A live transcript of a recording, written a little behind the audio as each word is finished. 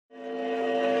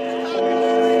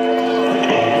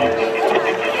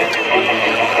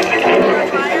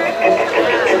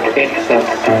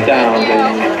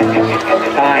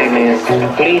is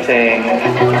fleeting.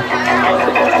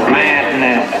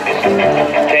 Madness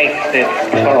takes its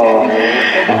toll.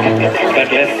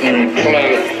 But listen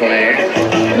closely.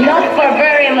 Not for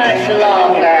very much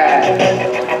longer.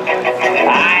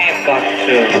 I've got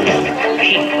to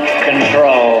keep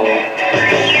control.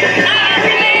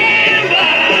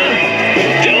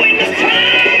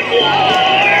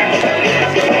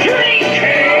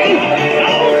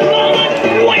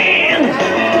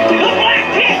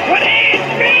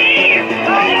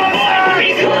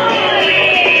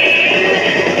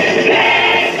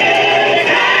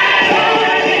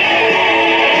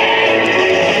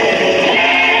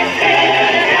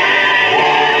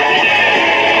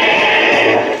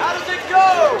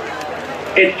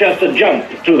 It's just a jump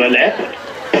to the left.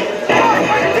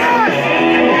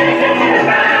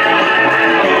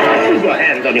 Keep your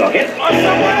hands on your hips.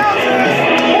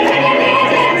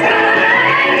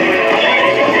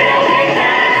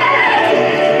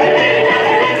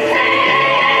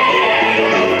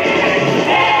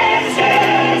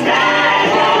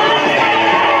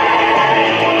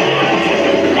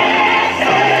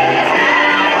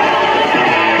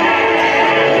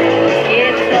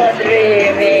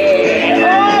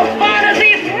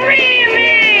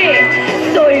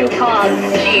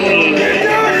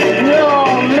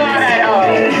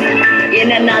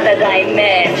 Another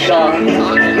dimension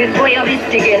with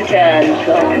voyeuristic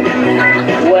intention.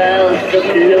 Well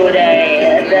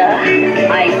secluded,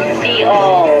 I see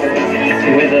all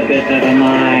With a bit of a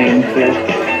mindset.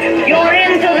 You're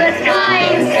into the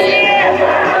time slip,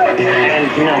 And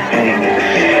nothing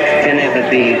can ever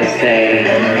be the same.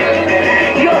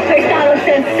 you're picked out a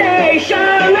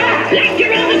sensation, like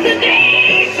your hallucination.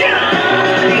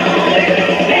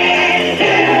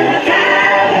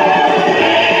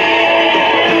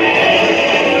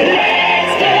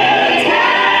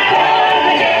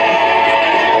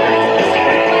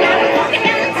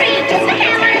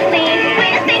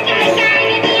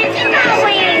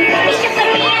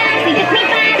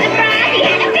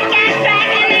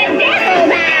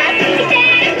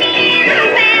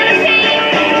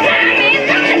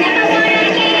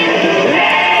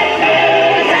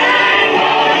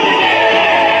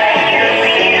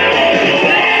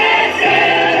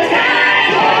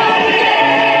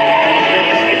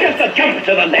 Jump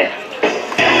to the left.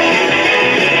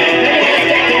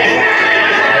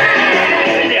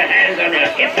 With your hands on your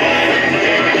hips.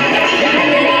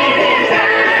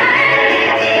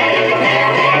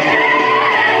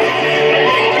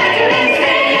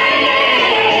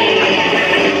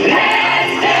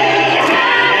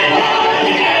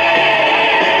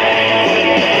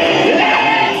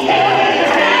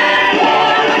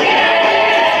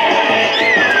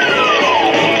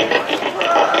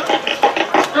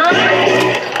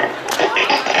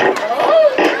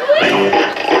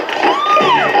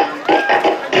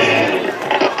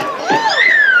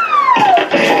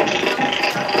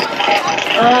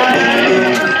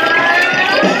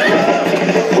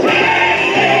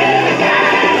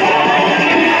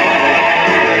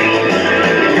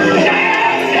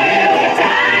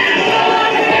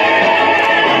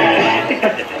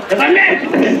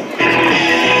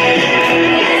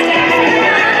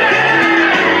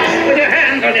 With your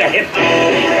hands on your hips.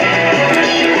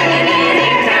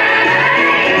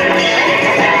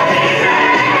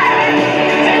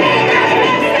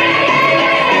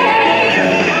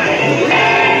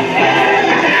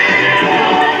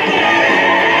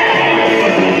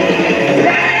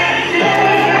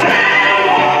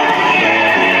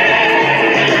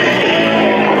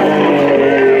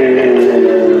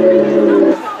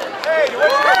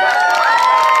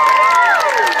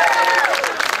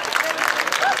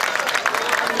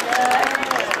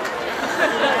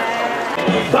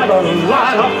 By the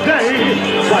light of day,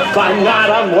 but by night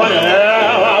I'm one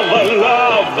hell of a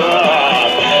lover.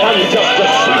 I'm just a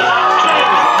sweet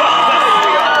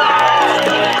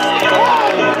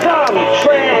from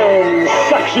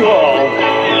transsexual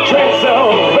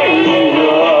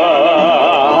Transylvania.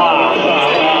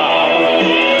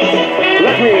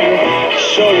 Let me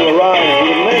show you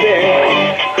around, maybe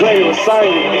play you a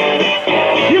song.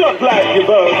 You look like you're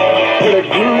both pretty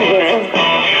groovy.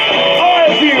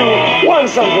 If you want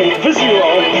something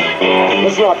visual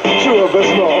that's not too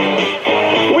abysmal,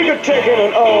 we could take in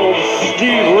an old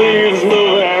Steve Reeves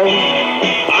movie.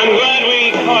 I'm glad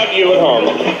we caught you at home.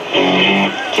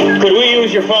 Could we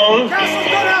use your phone? Yes,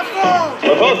 we're gonna have phone!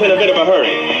 We're both in a bit of a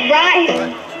hurry.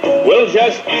 Right. We'll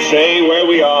just say where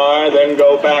we are, then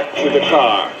go back to the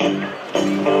car.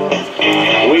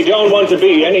 We don't want to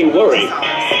be any worry.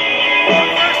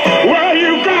 Well,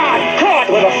 you got caught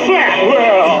with a flat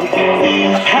world.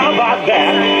 How about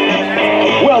that?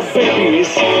 Well, Now,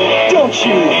 babies, don't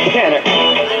you panic.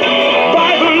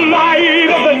 By the light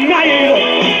of the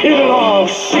night, it'll all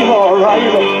seem alright.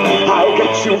 I'll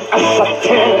get you a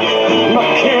satanic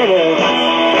mechanic.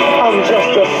 I'm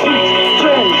just a sweet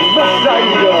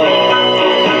transvestite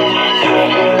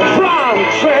from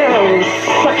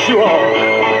transsexual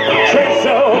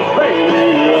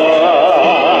Transylvania.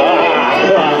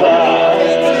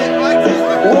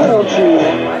 Why don't you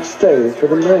stay for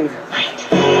the night?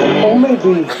 Or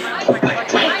maybe a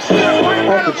bite.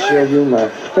 I could show you my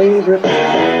favorite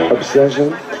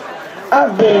obsession.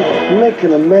 I've been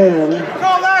making a man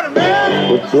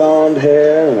with blonde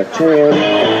hair and a tan,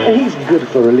 and he's good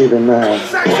for relieving my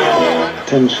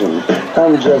tension.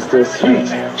 I'm just a sweet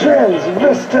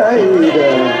transvestite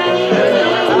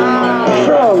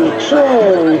from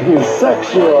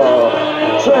transsexual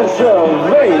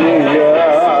Transylvania.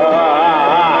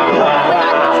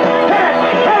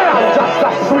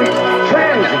 Sweet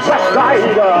transvestite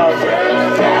from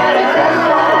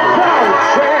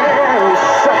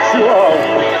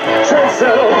transsexual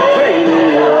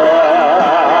Transylvania.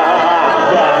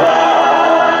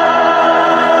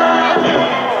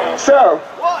 So,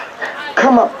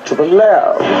 come up to the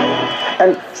lab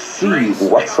and see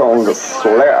what's on the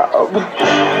slab.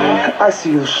 I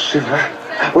see you shiver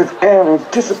with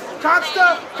anticipation.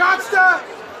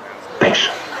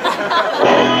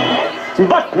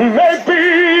 But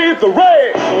maybe the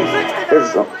rain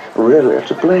is really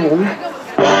to blame,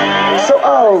 so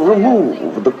I'll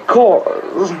remove the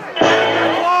cause,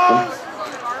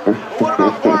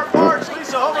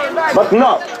 but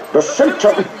not the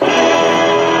symptom.